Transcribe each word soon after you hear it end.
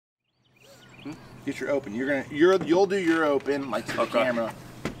Get your open. You'll do your open like to the camera.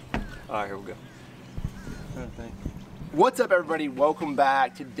 All right, here we go. What's up, everybody? Welcome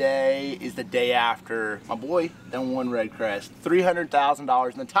back. Today is the day after my boy done won REDCREST,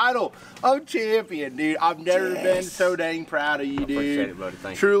 $300,000 in the title of champion, dude. I've never been so dang proud of you, dude. Appreciate it, buddy.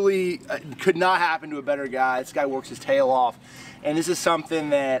 Thank you. Truly, could not happen to a better guy. This guy works his tail off. And this is something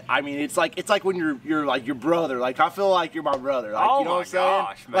that, I mean, it's like when you're like your brother. Like, I feel like you're my brother. Like, you know what I'm saying?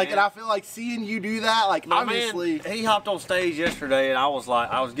 Gosh, man. Like, and I feel like seeing you do that, like, obviously. Man, he hopped on stage yesterday, and I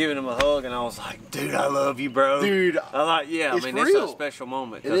was giving him a hug, and I was like, dude, I love you, bro. Dude, I'm like, yeah, I mean, it's a special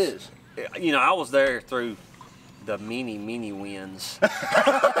moment. It is. You know, I was there through the mini wins.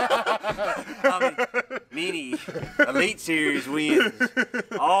 I mean, mini Elite Series wins.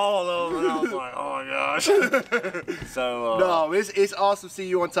 All of them, and I was like, oh my gosh. So no, it's awesome to see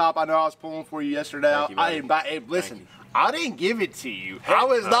you on top. I know I was pulling for you yesterday. Listen, I didn't give it to you. I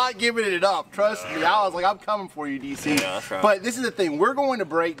was not giving it up. Trust me. I was like, I'm coming for you, DC. Yeah, that's right. But this is the thing. We're going to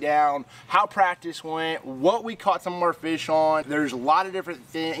break down how practice went, what we caught some of our fish on. There's a lot of different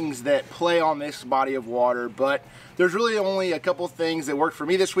things that play on this body of water, but there's really only a couple things that worked for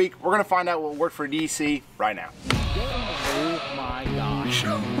me this week. We're going to find out what worked for DC right now. Oh my gosh.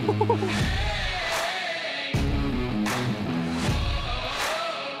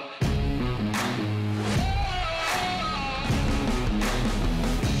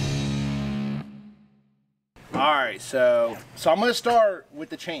 Alright, so I'm going to start with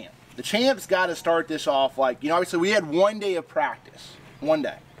the champ. The champ's got to start this off like, you know, obviously we had 1 day of practice. 1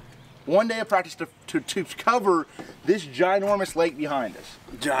 day. 1 day of practice to cover this ginormous lake behind us.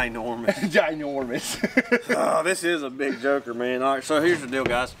 Ginormous. Ginormous. Oh, this is a big joker, man. All right, so here's the deal,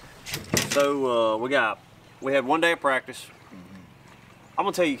 guys. So we had 1 day of practice. I'm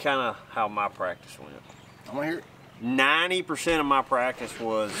going to tell you kind of how my practice went. I'm going to hear it. 90% of my practice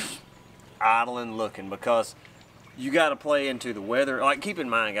was idling looking, because you got to play into the weather. Like, keep in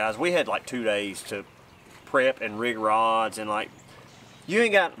mind, guys, we had like 2 days to prep and rig rods, and like, you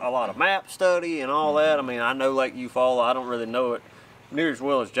ain't got a lot of map study and all that. I mean, I know Lake Eufaula. I don't really know it near as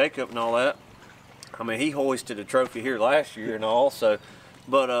well as Jacob and all that. I mean, he hoisted a trophy here last year and all. So,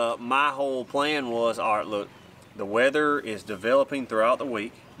 but my whole plan was, all right, look, the weather is developing throughout the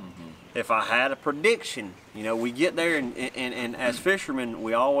week. If I had a prediction, you know, we get there, and as fishermen,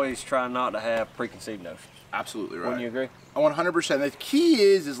 we always try not to have preconceived notions. Absolutely right. Wouldn't you agree? 100%. The key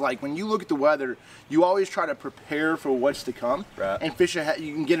is like when you look at the weather, you always try to prepare for what's to come. Right. And fish ahead,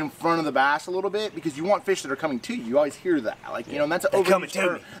 you can get in front of the bass a little bit, because you want fish that are coming to you. You always hear that. Like, you know, and that's an overused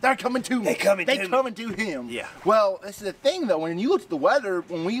term. They're coming to me. They're coming to him. Yeah. Well, this is the thing though. When you look at the weather,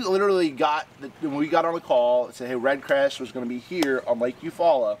 when we literally got on the call, it said, hey, REDCREST was going to be here on Lake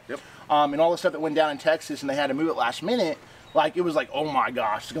Eufaula. Yep. And all the stuff that went down in Texas, and they had to move it last minute. Like, it was like, oh my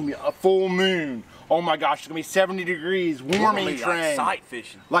gosh, it's gonna be a full moon. Oh my gosh, it's gonna be 70 degrees, warming trend. Like sight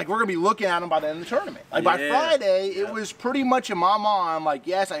fishing. Like, we're gonna be looking at them by the end of the tournament. Like, by Friday, it was pretty much in my mind, like,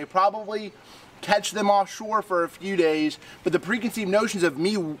 yes, I could probably catch them offshore for a few days, but the preconceived notions of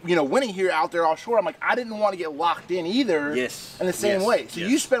me, you know, winning here out there offshore, I'm like, I didn't want to get locked in either. Yes. In the same way. So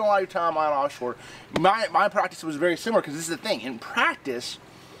you spent a lot of your time on offshore. My practice was very similar, because this is the thing. In practice,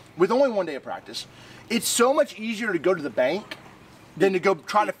 with only 1 day of practice, it's so much easier to go to the bank than to go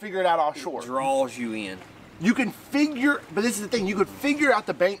try to figure it out offshore. It draws you in. You can figure, but this is the thing, you could figure out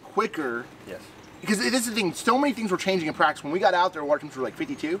the bank quicker. Yes. Because this is the thing, so many things were changing in practice. When we got out there, water temps were like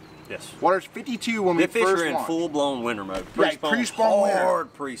 52. Yes. Water's 52 when we first fish were in launched. full-blown winter mode. Pre-spawn winter.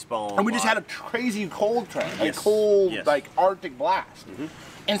 Hard pre-spawn. And we just had a crazy cold trend, a cold, like, Arctic blast.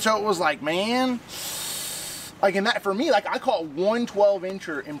 And so it was like, man, like, in that, for me, like, I caught 1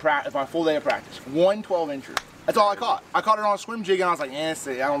 12-incher in practice, my full day of practice. 1 12-incher. That's all I caught. I caught it on a swim jig, and I was like, I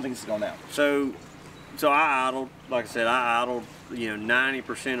don't think this is going down. So I idled, like I said, you know,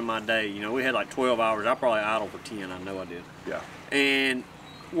 90% of my day. You know, we had like 12 hours. I probably idled for 10. I know I did. Yeah. And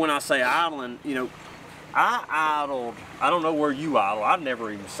when I say idling, you know, I idled. I don't know where you idle. I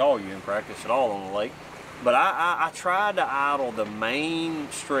never even saw you in practice at all on the lake. But I tried to idle the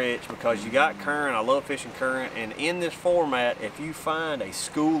main stretch, because you got current. I love fishing current. And in this format, if you find a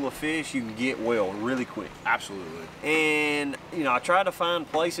school of fish, you can get well really quick. Absolutely. And, you know, I tried to find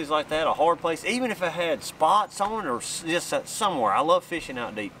places like that, a hard place, even if it had spots on it or just somewhere. I love fishing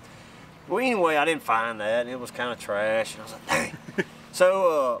out deep. Well, anyway, I didn't find that. It was kind of trash. And I was like, dang.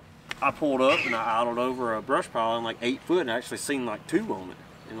 So I pulled up and I idled over a brush pile in like 8 foot, and I actually seen like 2 on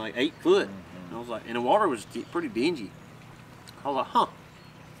it in like 8 foot. And I was like, and the water was pretty dingy. I was like, huh.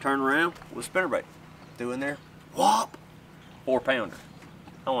 Turned around with a spinnerbait. Threw in there, whop, 4-pounder.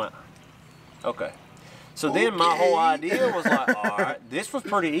 I went, okay. So then my whole idea was like, all right, this was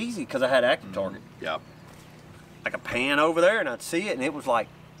pretty easy because I had active target. Yep. I could pan over there and I'd see it, and it was like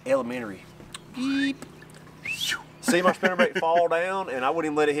elementary. Beep. See my spinnerbait fall down, and I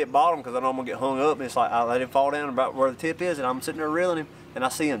wouldn't even let it hit bottom because I know I'm gonna get hung up. And it's like I let him fall down about where the tip is, and I'm sitting there reeling him, and I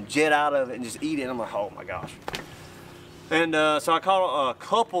see him jet out of it and just eat it. And I'm like, oh my gosh. And so I caught a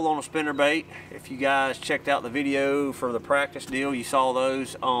couple on a spinnerbait. If you guys checked out the video for the practice deal, you saw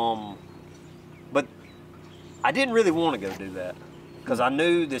those. But I didn't really want to go do that because I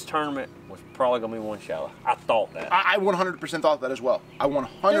knew this tournament was probably gonna be one shallow. I thought that. I 100% thought that as well. I 100%.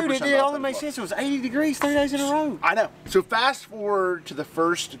 Dude, it only makes sense. It was 80 degrees 3 days in a row. I know. So fast forward to the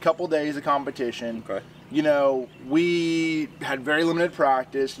first couple days of competition. Okay. You know, we had very limited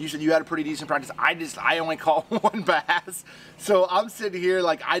practice. You said you had a pretty decent practice. I only caught one bass. So I'm sitting here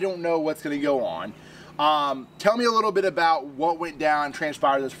like I don't know what's going to go on. Tell me a little bit about what went down and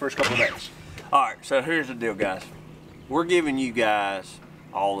transpired those first couple of days. All right, so here's the deal, guys. We're giving you guys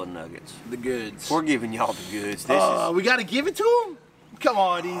all the nuggets. The goods. We're giving y'all the goods. This is. We got to give it to them? Come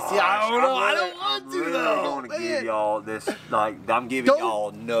on, EC. I don't know. I don't want to, though. I'm going to give y'all this. Like, I'm giving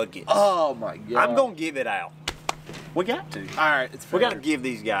y'all nuggets. Oh, my God. I'm going to give it out. We got to. All right, it's fair. We got to give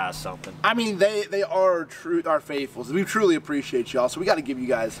these guys something. I mean, they are our faithfuls. We truly appreciate y'all, so we got to give you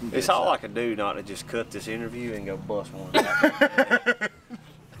guys some. It's all I can do not to just cut this interview and go bust one.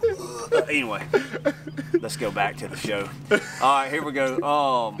 Anyway, let's go back to the show. All right, here we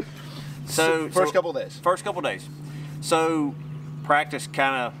go. So first couple days. First couple days. So practice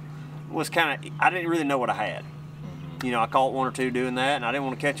I didn't really know what I had. You know, I caught one or two doing that, and I didn't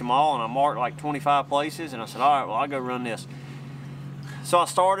want to catch them all, and I marked like 25 places, and I said, all right, well, I'll go run this. So I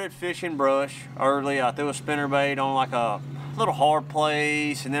started fishing brush early. I threw a spinnerbait on like a little hard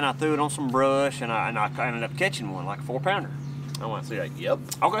place, and then I threw it on some brush, and I ended up catching one, like a 4-pounder. I went through like, yep,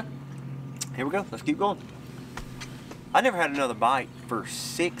 okay, here we go, let's keep going. I never had another bite for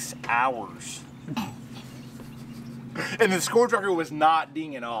 6 hours. And the score tracker was not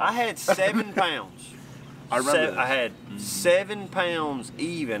dinging off. I had 7 pounds. I remember I had 7 pounds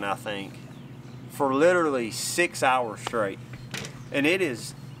even, I think, for literally 6 hours straight. And it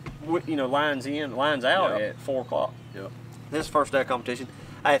is, you know, lines in, lines out at 4 o'clock. Yep. This is the first day of competition.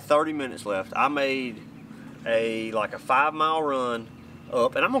 I had 30 minutes left. I made like a 5-mile run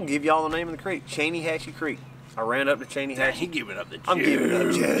up, and I'm gonna give y'all the name of the creek, Chaneyhatchee Creek. I ran up to Chaneyhatchee. He giving up the juice. I'm giving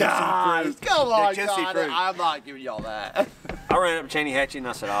up Jesse guys, come on, Jesse God, fruit. I'm not giving y'all that. I ran up to Chaneyhatchee and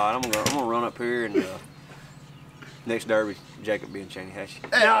I said, all right, I'm gonna run up here and next derby, Jacob being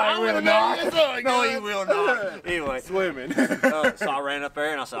Chaneyhatchee. No, he will not. No, he will not. Anyway, swimming. So I ran up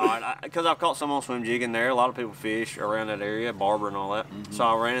there and I said, all right, because I've caught some on swim jig in there. A lot of people fish around that area, Barber and all that. So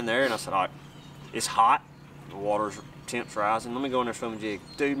I ran in there and I said, all right, it's hot. The water's temp's rising. Let me go in there swimming jig.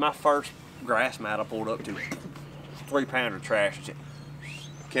 Dude, my first grass mat I pulled up to, 3-pounder trashed it.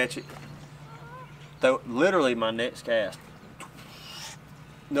 Catch it. Literally my next cast,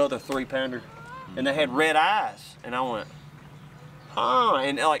 another 3-pounder, and they had red eyes, and I went, huh?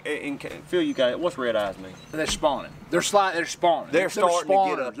 And like, Phil, you guys, what's red eyes mean? They're spawning. They're spawning. They're starting to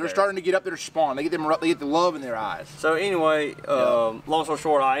get up. They're starting to get up there to spawn. They get the love in their eyes. So anyway, long story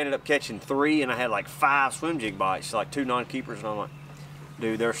short, I ended up catching 3, and I had like 5 swim jig bites, like 2 non-keepers, and I'm like,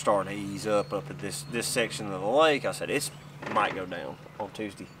 dude, they're starting to ease up at this section of the lake. I said, it might go down on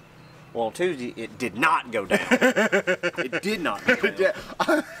Tuesday. Well, on Tuesday, it did not go down. It did not go down.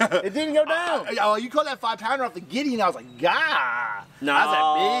 It didn't go down. Oh, you caught that 5-pounder off the giddy, and I was like, God. No, that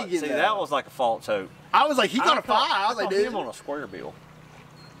was big. See, that was like a false hope. I was like, he caught a 5. I was like, dude. Him on a square bill.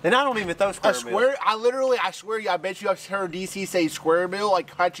 And I don't even throw square bill. I swear you, I bet you I've heard DC say square bill,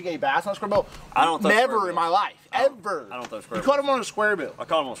 like catching a bass on a square bill. I don't throw Never in my life. Ever. I don't throw square You bill. caught him on a square bill. I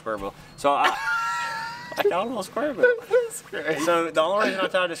caught him on a square bill. So I caught him on a square bill. That's great. So the only reason I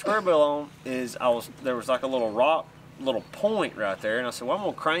tied the square bill on is there was like a little rock, little point right there, and I said, well, I'm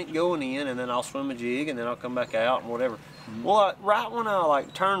gonna crank going in, and then I'll swim a jig, and then I'll come back out and whatever. Well, right when I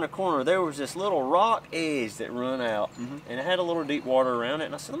like turned the corner, there was this little rock edge that run out, and it had a little deep water around it,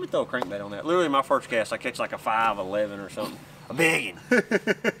 and I said, let me throw a crankbait on that. Literally my first cast, I catch like a 5'11" or something. A biggin.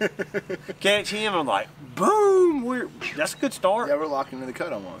 Catch him, I'm like, boom, that's a good start. Yeah, we're locking in the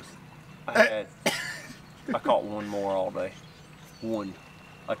cut almost. I caught one more all day. One.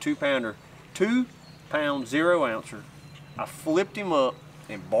 A 2-pounder. 2 pound 0-ouncer. I flipped him up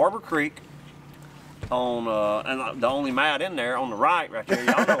in Barber Creek on and the only mat in there on the right there.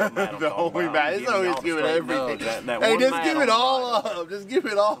 Y'all know what mat I'm The only about. mat. It's always giving everything. Hey, just give it all up. Just give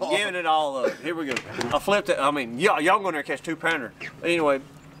it all. I'm giving it all up. Here we go. I flipped it. I mean, y'all go in there and catch 2-pounder. Anyway,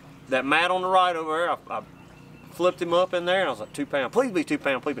 that mat on the right over there, I flipped him up in there, and I was like, 2 pounds. Please be 2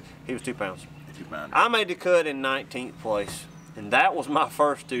 pounds. Please be. He was 2 pounds. pounder. I made the cut in 19th place, and that was my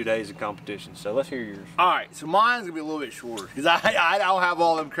first 2 days of competition. So let's hear yours. All right, so mine's gonna be a little bit shorter because I don't have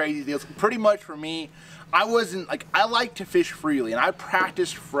all them crazy deals. Pretty much for me, I wasn't like, I like to fish freely, and I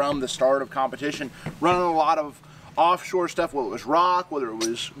practiced from the start of competition, running a lot of offshore stuff, whether it was rock, whether it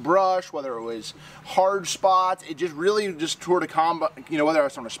was brush, whether it was hard spots. It just really just toward a combo, you know, whether I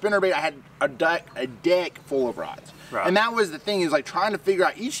was on a spinnerbait, I had a deck full of rods. Right. And that was the thing, is like trying to figure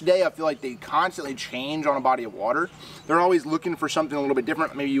out each day. I feel like they constantly change on a body of water. They're always looking for something a little bit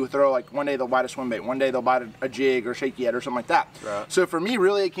different. Maybe you would throw like one day they'll bite a swim bait, one day they'll bite a jig or shaky head or something like that. Right. So for me,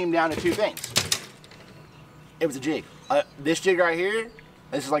 really, it came down to two things. It was a jig. This jig right here,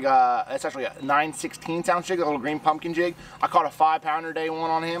 this is like it's actually a 9/16 ounce jig, a little green pumpkin jig. I caught a 5-pounder day one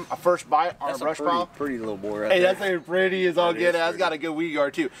on him, a first bite on That's a brush pile. Pretty little boy right Hey, there. that's like pretty as all get. That's got a good weed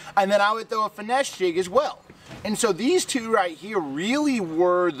guard too. And then I would throw a finesse jig as well. And so these two right here really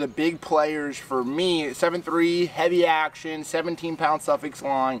were the big players for me. 7.3 heavy action, 17-pound suffix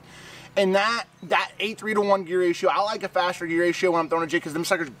line. And that 8:3 to 1 gear ratio, I like a faster gear ratio when I'm throwing a jig because them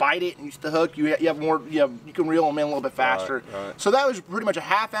suckers bite it and use the hook. You have more, you can reel them in a little bit faster. Right. So that was pretty much a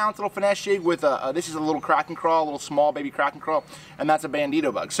 1/2 ounce little finesse jig with this is a little Kraken crawl, a little small baby Kraken crawl, and that's a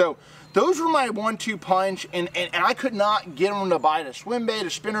bandito bug. So those were my 1-2 punch, and I could not get them to bite a swim bait, a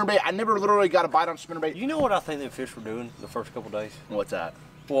spinner bait. I never literally got a bite on a spinner bait. You know what I think them fish were doing the first couple days? What's that?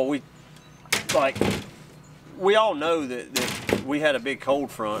 Well, we all know that we had a big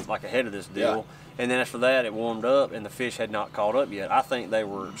cold front like ahead of this deal, and then after that it warmed up and the fish had not caught up yet. I think they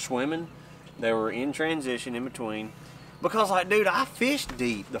were swimming, they were in transition in between, because like, dude, I fished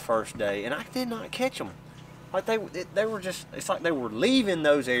deep the first day and I did not catch them. Like they were just, it's like they were leaving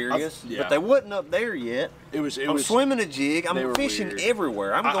those areas, but they wasn't up there yet. I'm swimming a jig, I'm fishing weird.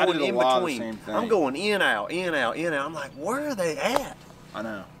 Everywhere. I'm I going did in between. I'm going in, out, in, out, in, out. I'm like, where are they at? I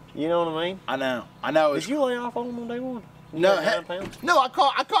know. You know what I mean? I know. Did you lay off on them on day one? No, I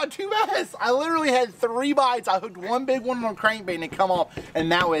caught 2 bass. I literally had 3 bites. I hooked one big one on a crankbait and it come off,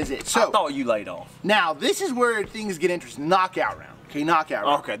 and that was it. So I thought you laid off. Now this is where things get interesting. Knockout round. Okay, knockout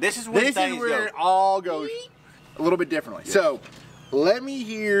round. Okay, this is where it all goes a little bit differently. Yes. So let me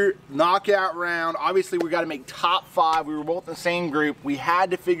hear knockout round. Obviously, we got to make top 5. We were both in the same group. We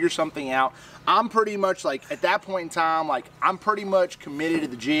had to figure something out. I'm pretty much like, at that point in time, like I'm pretty much committed to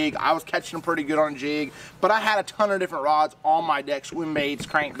the jig. I was catching them pretty good on a jig, but I had a ton of different rods on my deck, swim baits,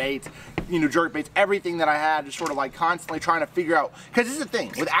 crank baits, you know, jerk baits, everything that I had, just sort of like constantly trying to figure out, because this is the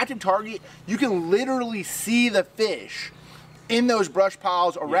thing, with active target, you can literally see the fish in those brush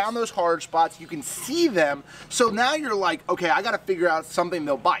piles, around those hard spots. You can see them. So now you're like, okay, I got to figure out something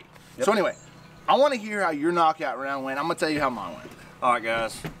they'll bite. Yep. So anyway, I want to hear how your knockout round went. I'm going to tell you how mine went. All right,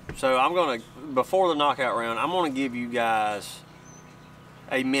 guys. So I'm going to, before the knockout round, I'm going to give you guys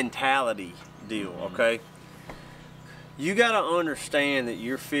a mentality deal, okay? You got to understand that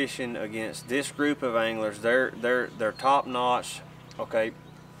you're fishing against this group of anglers. They're top notch, okay?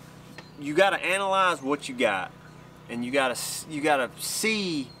 You got to analyze what you got. And you gotta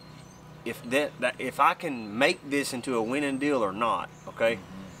see if I can make this into a winning deal or not. Okay,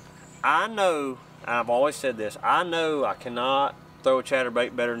 I know, I've always said this. I know I cannot throw a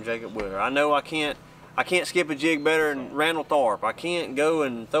chatterbait better than Jacob Wheeler. I know I can't skip a jig better than Randall Tharp. I can't go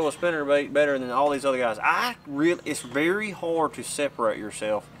and throw a spinnerbait better than all these other guys. It's very hard to separate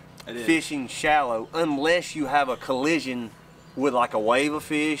yourself fishing shallow unless you have a collision with like a wave of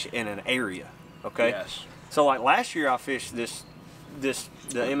fish in an area. Okay. Yes. So like last year I fished the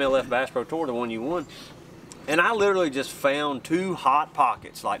MLF Bass Pro Tour, the one you won, and I literally just found 2 hot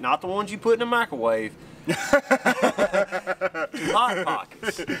pockets, like not the ones you put in a microwave. 2 hot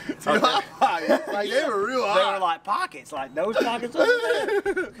pockets. 2 hot pockets. Like they were real hot. They were like pockets, like those pockets over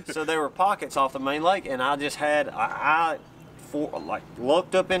there. So they were pockets off the main lake, and I just had I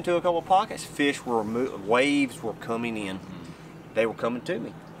looked up into a couple of pockets. Fish were waves were coming in. They were coming to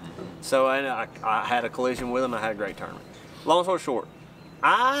me. So I had a collision with them. I had a great tournament. Long story short,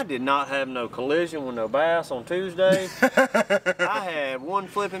 I did not have no collision with no bass on Tuesday. I had 1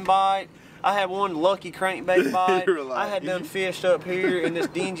 flipping bite. I had 1 lucky crankbait bite. I had done fished up here in this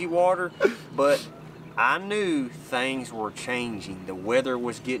dingy water, but I knew things were changing. The weather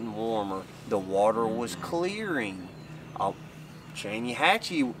was getting warmer. The water was clearing. Cheney had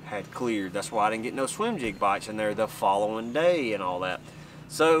cleared. That's why I didn't get no swim jig bites in there the following day and all that.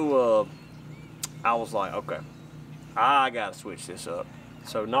 So I was like, okay, I gotta switch this up.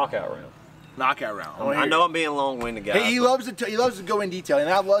 So knockout round. Knockout round. I know I'm being long-winded, guys. He loves to go in detail, and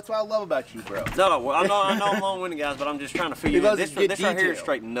that's what I love about you, bro. No, I know I'm long-winded, guys, but I'm just trying to figure out this right here is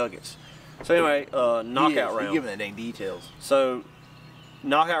straight nuggets. So anyway, knockout round. You're giving the dang details. So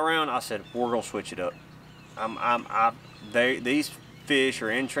knockout round, I said, we're going to switch it up. These fish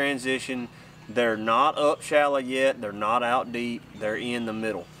are in transition. They're not up shallow yet. They're not out deep. They're in the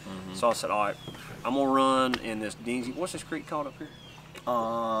middle. So I said, all right, I'm going to run in this dingy. What's this creek called up here?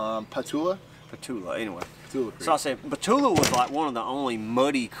 Petula? Petula, anyway. Petula Creek. So I said, Petula was like one of the only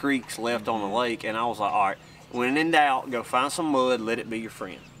muddy creeks left on the lake. And I was like, all right, when in doubt, go find some mud, let it be your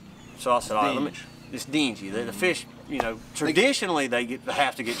friend. So I said, all right, it's dingy. The fish, you know, traditionally they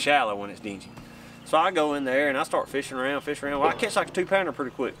have to get shallow when it's dingy. So I go in there and I start fishing around. Well, I catch like a 2-pounder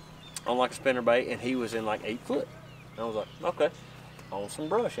pretty quick on like a spinner bait, and he was in like 8 foot. And I was like, okay, on some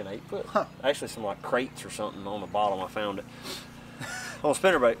brush in 8 foot. Huh. Actually, some like crates or something on the bottom. I found it on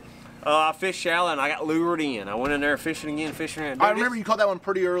spinner bait. I fished shallow and I got lured in. I went in there fishing again. I remember you caught that one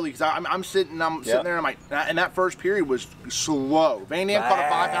pretty early because I'm sitting there and I'm like, and that first period was slow. Van Dam caught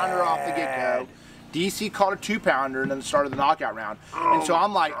a 5-pounder off the get-go. DC caught a 2-pounder and then started the knockout round. And so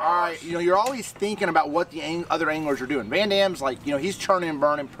I'm like, all right, you know, you're always thinking about what the other anglers are doing. Van Dam's like, you know, he's churning and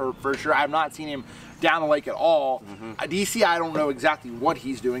burning for sure. I have not seen him down the lake at all. DC, I don't know exactly what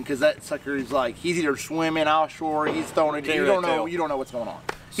he's doing because that sucker is like, he's either swimming offshore, he's throwing it. You don't know what's going on.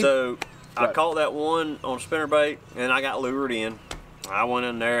 So I caught that one on spinnerbait and I got lured in. I went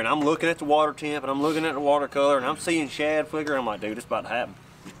in there and I'm looking at the water temp and I'm looking at the watercolor and I'm seeing shad flicker. I'm like, dude, it's about to happen.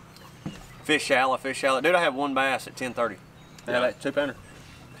 Fish shallow. Dude, I had one bass at 10:30. I had that 2-pounder.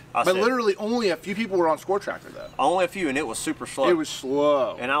 But literally only a few people were on Score Tracker though. Only a few, and it was super slow. It was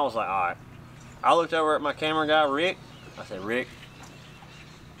slow. And I was like, all right. I looked over at my camera guy, Rick. I said, Rick,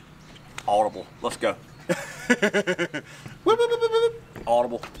 audible, let's go.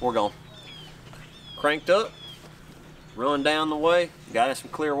 Audible, we're gone. Cranked up, run down the way, got in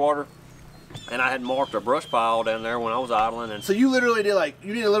some clear water, and I had marked a brush pile down there when I was idling. And so you literally did like,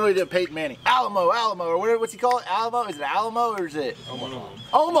 literally did Peyton Manning. Alamo, or what's he call it? Alamo? Is it Alamo or is it?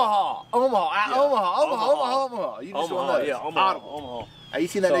 Omaha. Omaha. You just Omaha, yeah, Omaha. You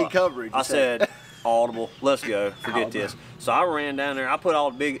seen that big coverage. I said, audible, let's go, forget this. So I ran down there, I put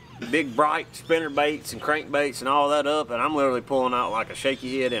all the big bright spinner baits and crank baits and all that up, and I'm literally pulling out like a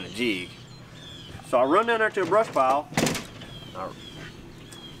shaky head and a jig. So I run down there to a brush pile, I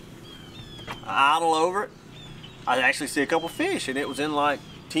idle over it. I actually see a couple fish, and it was in like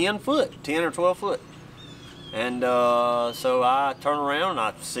 10 or 12 foot. And so I turn around and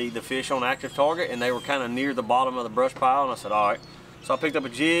I see the fish on active target, and they were kind of near the bottom of the brush pile, and I said, all right. So I picked up a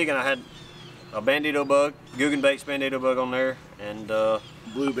jig, and I had a bandito bug, Guggen Baits bandito bug on there, and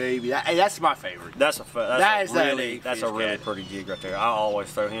Blue Baby. That's my favorite. That's a really pretty jig right there. I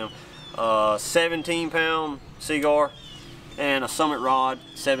always throw him. 17-pound Seagar and a Summit rod,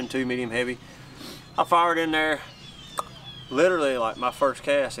 7.2 medium heavy. I fired in there, literally like my first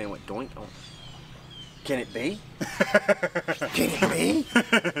cast, and went doink. Can it be? Can it be?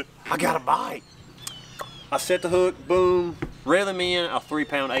 I got a bite. I set the hook, boom, reel him in, a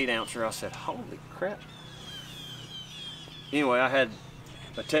 3-pound 8-ouncer. I said, holy crap. Anyway, I had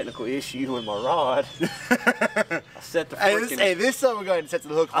a technical issue with my rod. I set the freaking... Hey, this time we're going to set the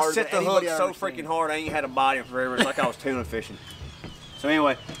hook hard. I set the hook so freaking hard, I ain't had a bite in forever. It's like I was tuna fishing. So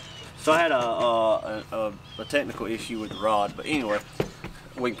anyway, so I had a technical issue with the rod. But anyway,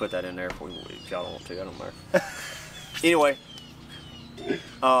 we can put that in there if y'all don't want to. I don't care. Anyway,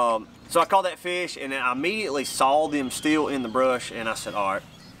 so I caught that fish, and then I immediately saw them still in the brush, and I said, all right.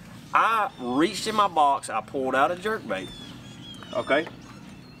 I reached in my box, I pulled out a jerkbait. Okay.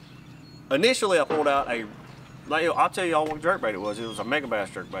 Initially, I pulled out I'll tell you all what jerkbait it was. It was a mega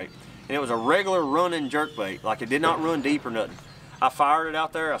bass jerkbait, and it was a regular running jerkbait. Like, it did not run deep or nothing. I fired it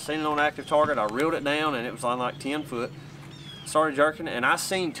out there. I seen it on active target. I reeled it down, and it was on like 10 foot. Started jerking, and I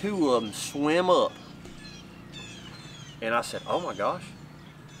seen 2 of them swim up. And I said, oh my gosh,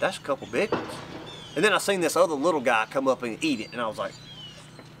 that's a couple big ones. And then I seen this other little guy come up and eat it, and I was like,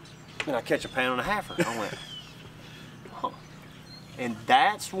 and I catch a 1.5-pounder. I went, huh. And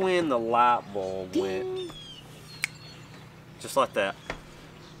that's when the light bulb went. Just like that.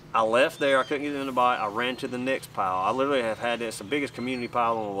 I left there, I couldn't get in the bite, I ran to the next pile. I literally have had this, the biggest community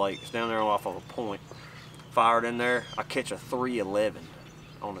pile on the lake. It's down there off of a point. Fired in there, I catch a 311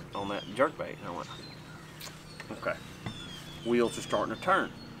 on that jerkbait. And I went, okay. Wheels are starting to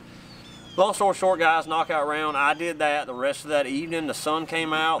turn. Long story short, guys, knockout round. I did that the rest of that evening. The sun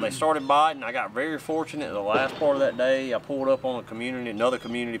came out, they started biting. I got very fortunate the last part of that day. I pulled up on another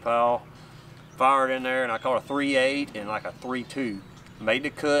community pile, fired in there, and I caught a 3.8 and like a 3.2. Made the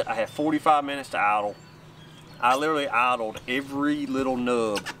cut. I had 45 minutes to idle. I literally idled every little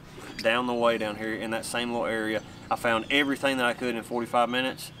nub down the way down here in that same little area. I found everything that I could in 45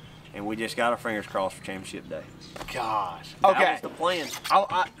 minutes, and we just got our fingers crossed for championship day. Gosh. That Okay. was the plan.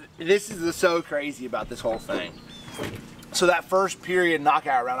 This is so crazy about this whole thing. So that first period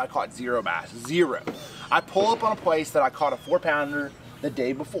knockout round, I caught 0 bass. 0. I pull up on a place that I caught a 4-pounder the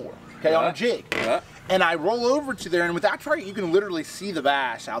day before. Okay, on a jig. And I roll over to there, and with that target, you can literally see the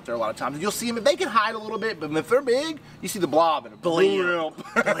bass out there a lot of times. And you'll see them, they can hide a little bit, but if they're big, you see the blob and a blimp.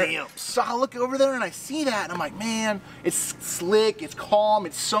 So I look over there and I see that, and I'm like, man, it's slick, it's calm,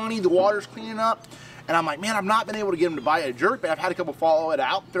 it's sunny, the water's cleaning up. And I'm like, man, I've not been able to get him to bite a jerk, but I've had a couple follow it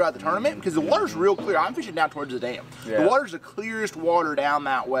out throughout the tournament because the water's real clear. I'm fishing down towards the dam. The water's the clearest water down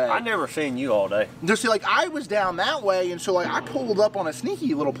that way. I never seen you all day. Just see, like, I was down that way, and so like I pulled up on a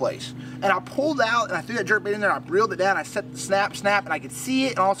sneaky little place, and I pulled out and I threw that jerk bait in there. And I reeled it down. I set the snap, and I could see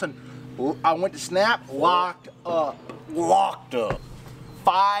it, and all of a sudden I went to snap, locked up.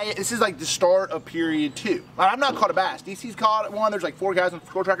 This is like the start of period 2. I've not caught a bass. DC's caught one. There's like 4 guys on the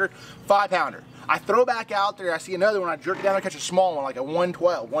score tracker. 5-pounder. I throw back out there. I see another one. I jerk it down. I catch a small one, like a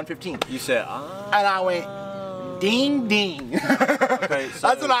 112, 115. You said, and I went, ding, ding. Okay, so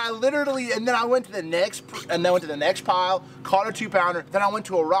that's what I literally. And then I went to the next, pile, caught a 2-pounder. Then I went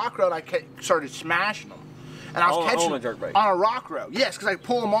to a rock row and I started smashing them. And I was catching on a jerkbait. On a rock row. Yes, because I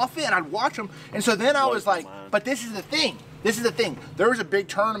pull them off it and I'd watch them. And so then I was like, but this is the thing. There was a big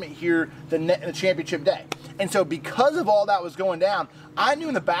tournament here the championship day. And so because of all that was going down, I knew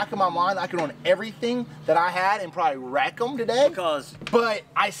in the back of my mind I could run everything that I had and probably wreck them today. But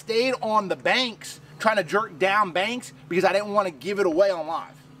I stayed on the banks trying to jerk down banks because I didn't want to give it away on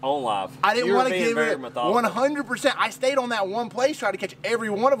live. I didn't want to give it 100%. I stayed on that one place, trying to catch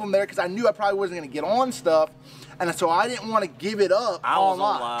every one of them there because I knew I probably wasn't going to get on stuff. And so I didn't want to give it up. I was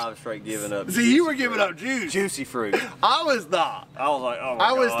on live straight giving up. See, you were giving up juice. Juicy fruit. I was not. I was like, oh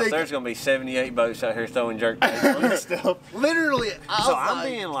my gosh, there's going to be 78 boats out here throwing jerk baits on this stuff. Literally. I'm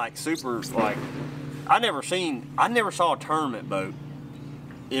being like super, like, I never saw a tournament boat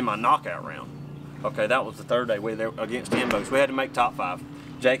in my knockout round. Okay, that was the third day we were there against 10 boats. We had to make top 5.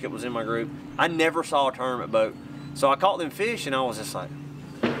 Jacob was in my group. I never saw a tournament boat. So I caught them fish and I was just like,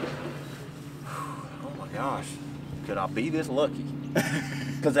 oh my gosh, could I be this lucky?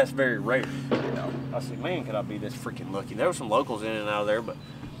 Because that's very rare. You know? I said, man, could I be this freaking lucky? There were some locals in and out of there, but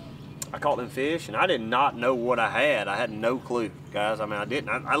I caught them fish and I did not know what I had. I had no clue, guys. I mean, I didn't.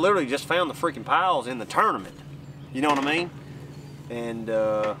 I literally just found the freaking piles in the tournament. You know what I mean? And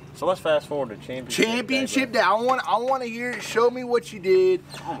so let's fast forward to championship day. I want to hear it. Show me what you did.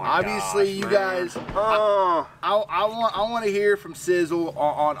 Oh my Obviously, gosh, you guys. I want to hear from Sizzle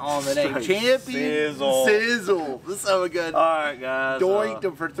on the name. Champion Sizzle. This is so good. All right, guys. Doinked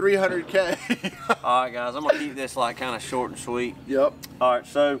him for 300K. All right, guys. I'm gonna keep this like kind of short and sweet. Yep. All right,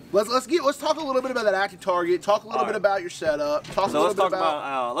 so let's talk a little bit about that active target. Talk a little bit about your setup. Let's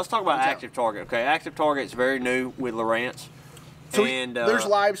talk about active target. Okay, active target is very new with Lawrence. So there's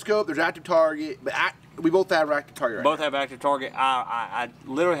live scope, there's active target, but we both have active target right Both now. have active target. I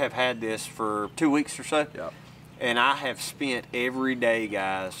literally have had this for 2 weeks or so. Yep. And I have spent every day,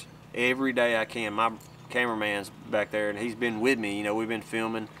 guys, every day I can. My cameraman's back there, and he's been with me. You know, we've been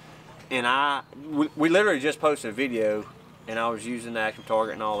filming. And we literally just posted a video, and I was using the active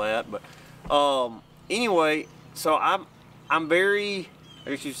target and all that. But anyway, so I'm very,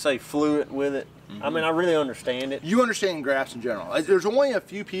 I guess you'd say, fluent with it. I mean, I really understand it. You understand graphs in general. There's only a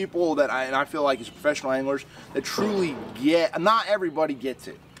few people that I feel like as professional anglers that truly get. Not everybody gets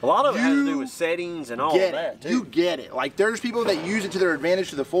it. A lot of it has to do with settings and all of that, too. You get it. Like, there's people that use it to their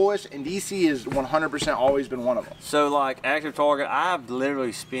advantage to the fullest, and DC has 100% always been one of them. So, like, active target, I've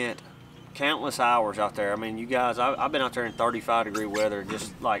literally spent countless hours out there. I mean, you guys, I've been out there in 35-degree weather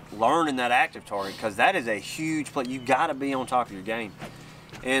just, like, learning that active target because that is a huge play. You got to be on top of your game.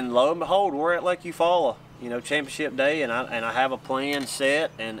 And lo and behold, we're at Lake Eufaula, you know, championship day, and I have a plan set,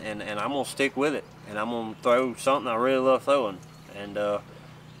 and I'm gonna stick with it, and I'm gonna throw something I really love throwing. And I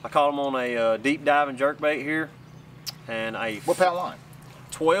caught them on a deep diving jerkbait here, and what pound line?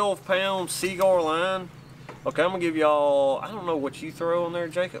 12-pound Seaguar line. Okay, I'm gonna give y'all. I don't know what you throw on there,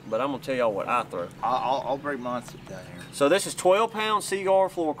 Jacob, but I'm gonna tell y'all what I throw. I'll break mine down here. So this is 12-pound Seaguar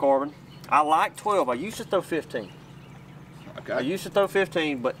fluorocarbon. I like 12. I used to throw 15. Okay. I used to throw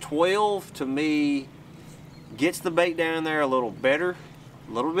 15, but 12 to me gets the bait down there a little better,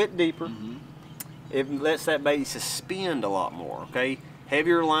 a little bit deeper. It lets that bait suspend a lot more, okay?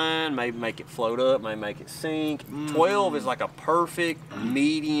 Heavier line, maybe make it float up, maybe make it sink. 12 is like a perfect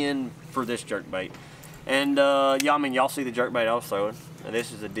median for this jerkbait. And yeah, I mean, y'all see the jerkbait I was throwing. And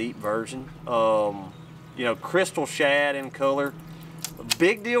this is a deep version. You know, crystal shad in color.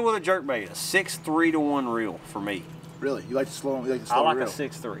 Big deal with a jerkbait, a 6-3 to 1 reel for me. Really? You like to slow them? I like a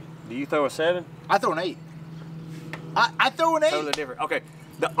 6-3. Do you throw a 7? I throw an 8. I throw an 8. Totally different. Okay.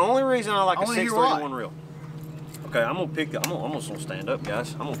 The only reason I like a 631 reel. Okay, I'm gonna pick. I'm almost gonna stand up,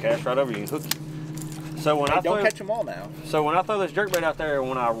 guys. I'm gonna cast right over you and hook you. So when don't catch them all now. So when I throw this jerkbait out there,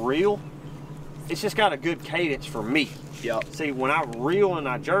 when I reel, it's just got a good cadence for me. Yep. See, when I reel and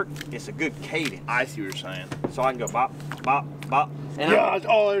I jerk, it's a good cadence. I see what you're saying. So I can go bop, bop, bop. And yeah.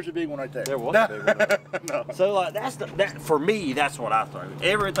 There's a big one right there. There was a big one. Right there. No. So like that for me, that's what I throw.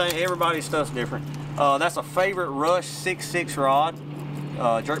 Everybody's stuff's different. That's a favorite Rush 6.6 rod,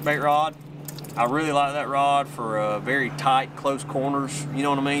 jerkbait rod. I really like that rod for very tight, close corners. You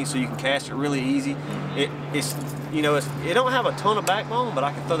know what I mean? So you can cast it really easy. It don't have a ton of backbone, but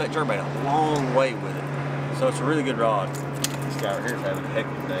I can throw that jerkbait a long way with it. So it's a really good rod. This guy right here is having a heck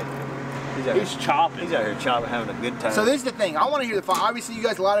of a day. He's chopping. He's out here chopping, having a good time. So this is the thing. I want to hear the final. Obviously, you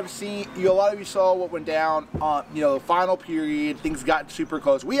guys, a lot of you saw what went down on the final period. Things got super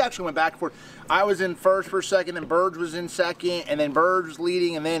close. We actually went back and forth. I was in first for a second, then Burge was in second, and then Burge was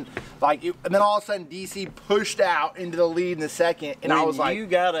leading, and then all of a sudden DC pushed out into the lead in the second, and I was like, you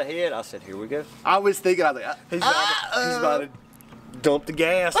got ahead. I said, here we go. I was thinking, I was like, he's about to dump the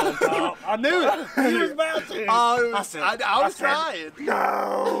gas on top. I knew it. He was about to. I was trying.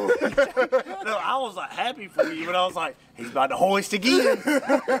 No. No, I was like happy for you, but I was like, he's about to hoist again.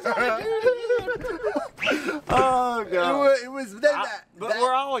 Oh god. It was but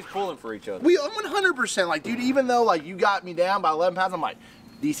we're always pulling for each other. We 100% like, dude. Even though like you got me down by 11 pounds, I'm like,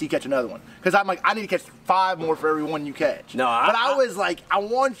 DC, catch another one, because I'm like, I need to catch 5 more for every one you catch. No, but I was like, I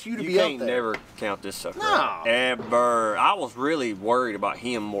want you to be up there. You can't never count this sucker. No. Ever. I was really worried about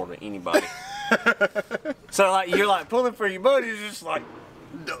him more than anybody. So like, you're like pulling for your buddy, it's just like,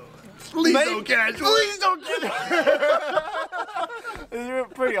 please don't catch. Please don't catch.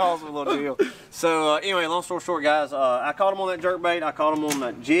 It's a pretty awesome little deal. So anyway, long story short, guys, I caught him on that jerkbait. I caught him on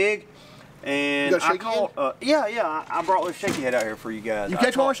that jig. And I caught, I brought this shaky head out here for you guys. You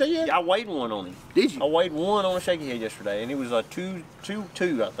catch one on a shaky head? I weighed one on him. Did you? I weighed one on a shaky head yesterday, and it was a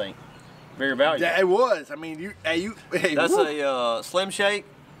 2.2, I think. Very valuable. Yeah, it was. I mean, that's a Slim Shake,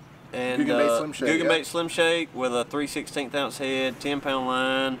 and Guggenbait Slim Shake with a 3/16 ounce head, 10-pound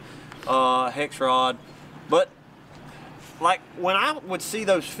line, hex rod. But like when I would see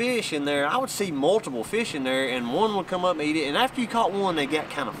those fish in there, I would see multiple fish in there, and one would come up and eat it. And after you caught one, they got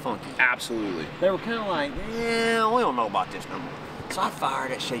kind of funky. Absolutely. They were kind of like, yeah, we don't know about this no more. So I fired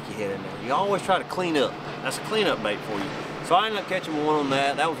that shaky head in there. You always try to clean up. That's a cleanup bait for you. So I ended up catching one on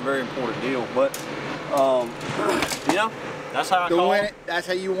that. That was a very important deal. But, that's how I caught it. That's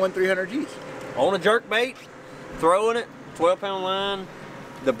how you won 300 G's. On a jerk bait, throwing it, 12-pound line.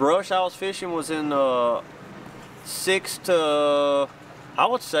 The brush I was fishing was in 6 to, I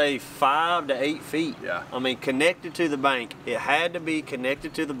would say 5 to 8 feet. Yeah. I mean, connected to the bank. It had to be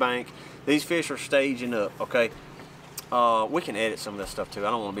connected to the bank. These fish are staging up, okay? We can edit some of this stuff too. I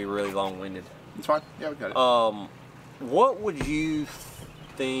don't want to be really long-winded. It's fine. Yeah, we got it. What would you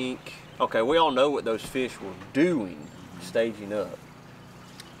think? Okay, we all know what those fish were doing, staging up.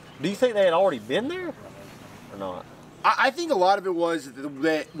 Do you think they had already been there or not? I think a lot of it was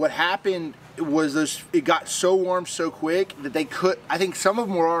that what happened was it got so warm so quick that they could. I think some of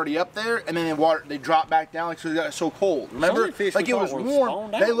them were already up there, and then they dropped back down, like, so they got so cold. Remember, like it was warm.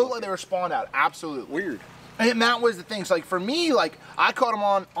 They looked like they were spawned out. Absolutely weird. And that was the thing. So like for me, like I caught them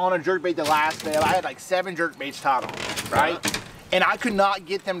on a jerkbait the last day. I had like 7 jerkbaits tied on, right? And I could not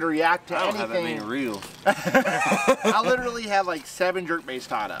get them to react to anything. I don't have that many reels. I literally had like 7 jerkbaits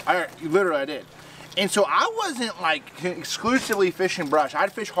tied up. I did. And so I wasn't like exclusively fishing brush.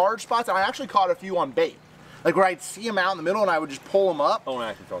 I'd fish hard spots, and I actually caught a few on bait. Like where I'd see them out in the middle and I would just pull them up. On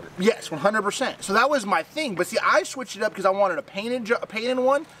active target. Yes, 100%. So that was my thing. But see, I switched it up because I wanted a painted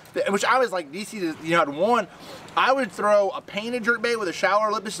one, which I was like, DC, had one. I would throw a painted jerkbait with a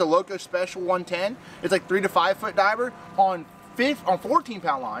shallower lip. This is a Loco Special 110. It's like 3 to 5 foot diver on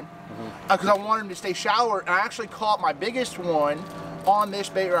 14-pound line because I wanted them to stay shallower. And I actually caught my biggest one on this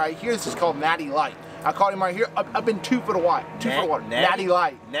bait right here. This is called Natty Light. I caught him right here up in 2 foot of water. 2 foot of water. Natty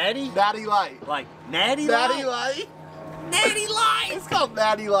Light. Natty? Natty Light. Like Natty Light? Natty Light. Natty Light. It's called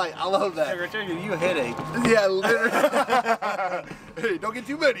Natty Light. I love that. You a headache. Yeah, literally. Hey, don't get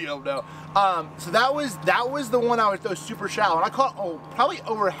too many of them now. So that was the one I would throw super shallow, and I caught probably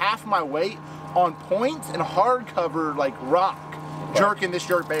over half my weight on points and hardcover like rock, jerking this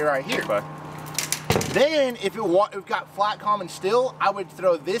jerkbait right here. Okay. Then, if it got flat, calm, and still, I would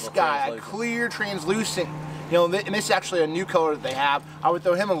throw this guy, a clear, translucent, and this is actually a new color that they have. I would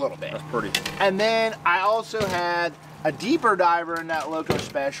throw him a little bit. That's pretty. And then I also had a deeper diver in that Loco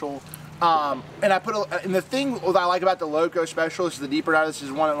Special And I put and the thing that I like about the Loco Special, this is the deeper dive. This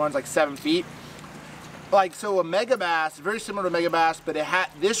is one that runs like 7 feet. Like, so a mega bass, very similar to mega bass, but it had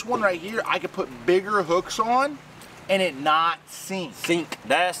this one right here. I could put bigger hooks on, and it not sink.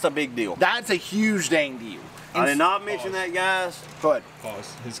 That's the big deal. That's a huge dang deal. I did not mention that, guys. Go ahead.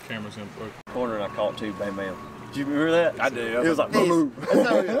 Pause. His camera's gonna break. Corner and I caught two, bam bam. Did you remember that? I do. It was like, boom.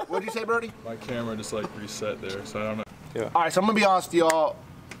 What'd you say, Brody? My camera just like reset there, so I don't know. Yeah. All right, so I'm gonna be honest with y'all.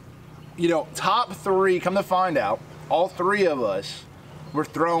 You know, top 3. Come to find out, all 3 of us were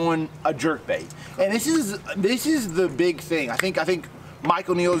throwing a jerkbait, and this is the big thing. I think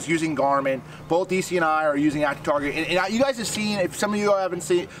Michael Neal is using Garmin. Both DC and I are using Active Target. And you guys have seen, if some of you haven't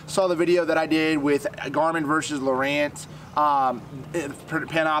saw the video that I did with Garmin versus Lowrance,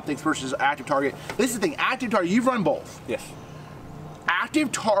 Panoptics versus Active Target. This is the thing, Active Target, you've run both. Yes.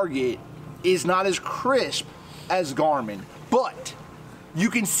 Active Target is not as crisp as Garmin, but you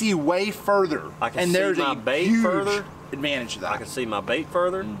can see way further. I can see my bait further. Advantage to that. I can see my bait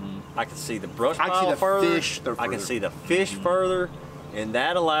further. I can see the brush pile further. I can see the fish further. And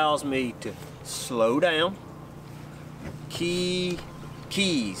that allows me to slow down, keys,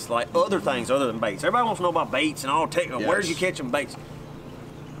 like other things other than baits. Everybody wants to know about baits and all technical. Yes. Where'd you catch them baits?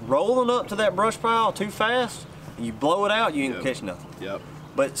 Rolling up to that brush pile too fast, and you blow it out, you ain't catch nothing. Yep.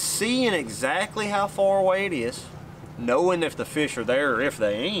 But seeing exactly how far away it is, knowing if the fish are there or if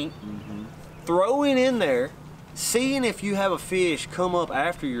they ain't, throwing in there, seeing if you have a fish come up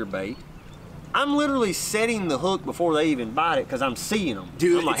after your bait. I'm literally setting the hook before they even bite it because I'm seeing them.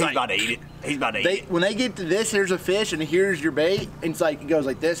 Dude, I'm like, he's about to eat it. He's about to eat it. When they get to this, here's a fish, and here's your bait. And it's like, it goes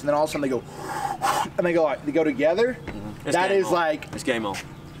like this, and then all of a sudden they go, and they go together. That is like... It's game on.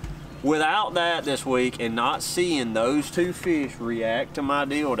 Without that this week and not seeing those 2 fish react to my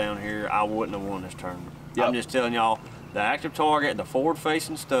deal down here, I wouldn't have won this tournament. Yep. I'm just telling y'all, the Active Target, the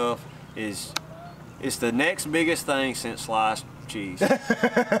forward-facing stuff it's the next biggest thing since sliced cheese.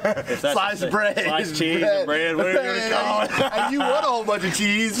 Sliced bread. Sliced cheese and bread, whatever you want to call it. And you want a whole bunch of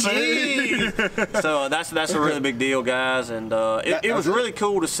cheese. So that's a really big deal, guys. And it was really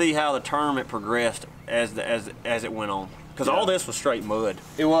cool to see how the tournament progressed as it went on. Because all this was straight mud.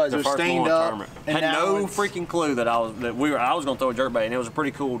 It was. The It was first stained one up. tournament. Had no freaking clue that I was going to throw a jerkbait, and it was a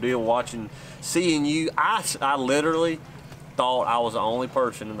pretty cool deal seeing you. I literally thought I was the only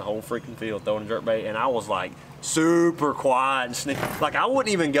person in the whole freaking field throwing a jerkbait, and I was like super quiet and sneaky. Like I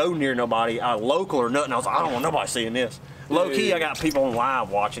wouldn't even go near nobody, local or nothing. I was like, I don't want nobody seeing this. Low key, I got people on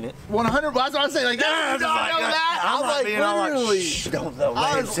live watching it. 100. That's what I say. Like, yeah, don't know that. I'm like, literally. Don't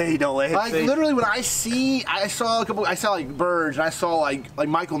let him see. Don't let him see. Like, literally, when I saw like birds, and I saw like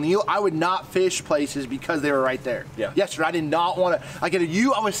Michael Neal. I would not fish places because they were right there. Yeah. Yes, sir. I did not want to. Like, at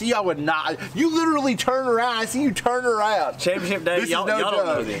you, I would not. You literally turn around. I see you turn around. Championship day. Y'all don't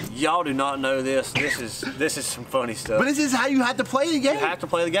know this. Y'all do not know this. This is some funny stuff. But this is how you have to play the game. You have to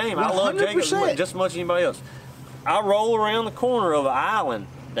play the game. 100%. I love Jacob just as much as anybody else. I roll around the corner of an island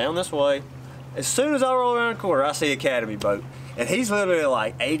down this way. As soon as I roll around the corner, I see Academy boat. And he's literally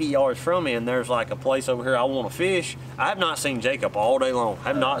like 80 yards from me, and there's like a place over here I want to fish. I have not seen Jacob all day long. I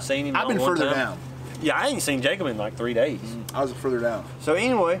have not seen him. I've been further down. Yeah, I ain't seen Jacob in like 3 days. I was further down. So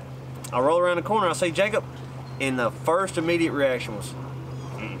anyway, I roll around the corner, I see Jacob, and the first immediate reaction was,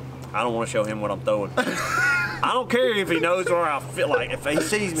 I don't want to show him what I'm throwing. I don't care if he knows where I feel like. If he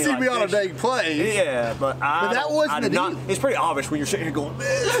sees me, see me on a big play. Yeah, but that wasn't the deal. It's pretty obvious when you're sitting here going,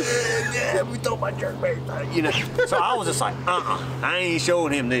 yeah, we throw my jerkbait, you know. So I was just like, I ain't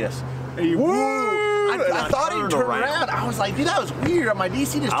showing him this. I thought he'd turn around. I was like, dude, that was weird. My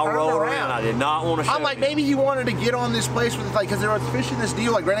DC just turned around. I did not want to show I'm like, maybe he wanted to get on this place with, like, because there was fishing this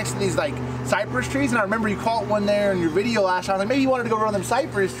deal, like, right next to these, like, cypress trees. And I remember you caught one there in your video last time. I was like, maybe he wanted to go run them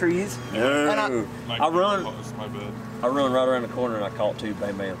cypress trees. No. And I run right around the corner and I caught 2,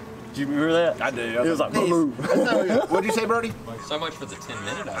 bam, bam. Did you remember that? I do. It was like, boom. What'd you say, Brody? So much for the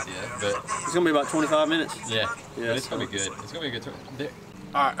 10-minute idea, but it's gonna be about 25 minutes. Yeah, it's gonna be good. It's gonna be a good tournament.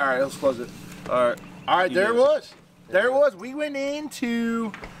 All right, let's close it. All right, there it was. There it was. We went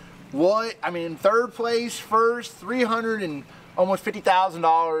into third place, first, $300 and almost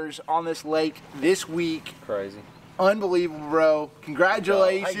 $50,000 on this lake this week. Crazy. Unbelievable, bro.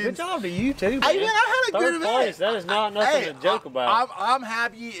 Congratulations. Hey, good job to you, too, man. I had a good event. That is not nothing to joke about. I'm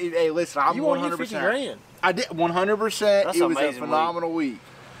happy. Hey, listen, I'm 100%. You won your 50 grand. I did 100%. It was a phenomenal week.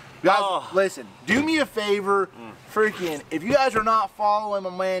 Guys, listen, do me a favor. Freaking, if you guys are not following my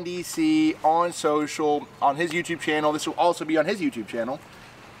man DC on social, on his YouTube channel, this will also be on his YouTube channel.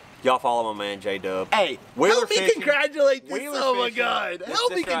 Y'all follow my man J-Dub. Hey, help me congratulate this. Oh my God.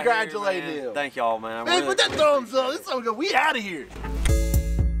 Help me congratulate him. Thank y'all, man. Man, put that thumbs up. It's so good. We out of here.